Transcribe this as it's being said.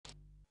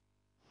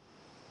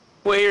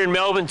We're here in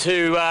Melbourne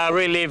to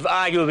relive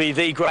arguably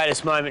the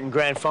greatest moment in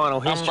grand final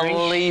history.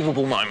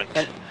 Unbelievable moment.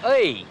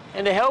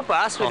 And to help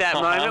us with that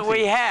moment,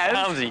 we have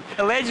Hamzy.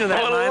 the legend of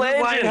that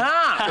moment, Wayne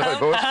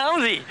Harmes.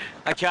 Hamzy.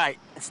 Okay,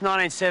 it's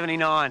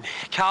 1979.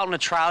 Carlton are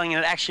trailing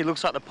and it actually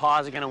looks like the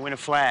Pies are going to win a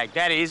flag.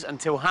 That is,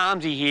 until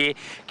Harmsy here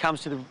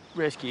comes to the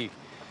rescue.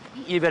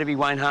 You better be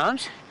Wayne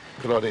Harmes.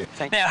 Good idea.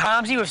 Now,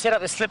 Harmsy, we've set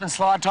up this slip and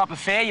slide type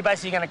affair. You're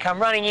basically going to come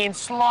running in,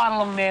 slide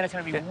along there, and it's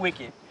going to be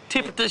wicked.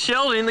 Tip it to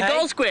Sheldon in the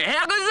goal square.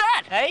 How good is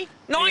that? Hey?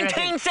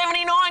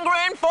 1979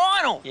 grand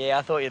final. Yeah,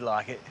 I thought you'd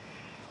like it.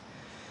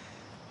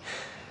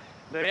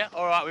 Yeah,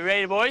 all right, we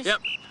ready, boys?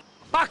 Yep.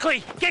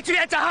 Buckley, get him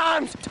out to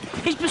Harmes.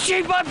 He's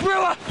pursued by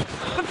Brewer,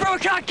 but Brewer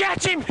can't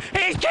catch him.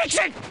 He kicks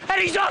it,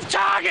 and he's off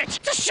target.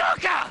 It's a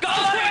shocker. Goal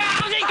square,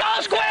 Hamzy,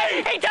 goal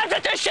square. He does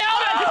it to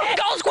Sheldon.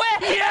 Goal square.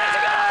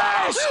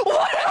 Yes!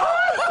 What?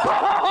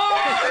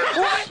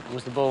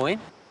 Was the ball in?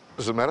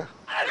 Does it matter?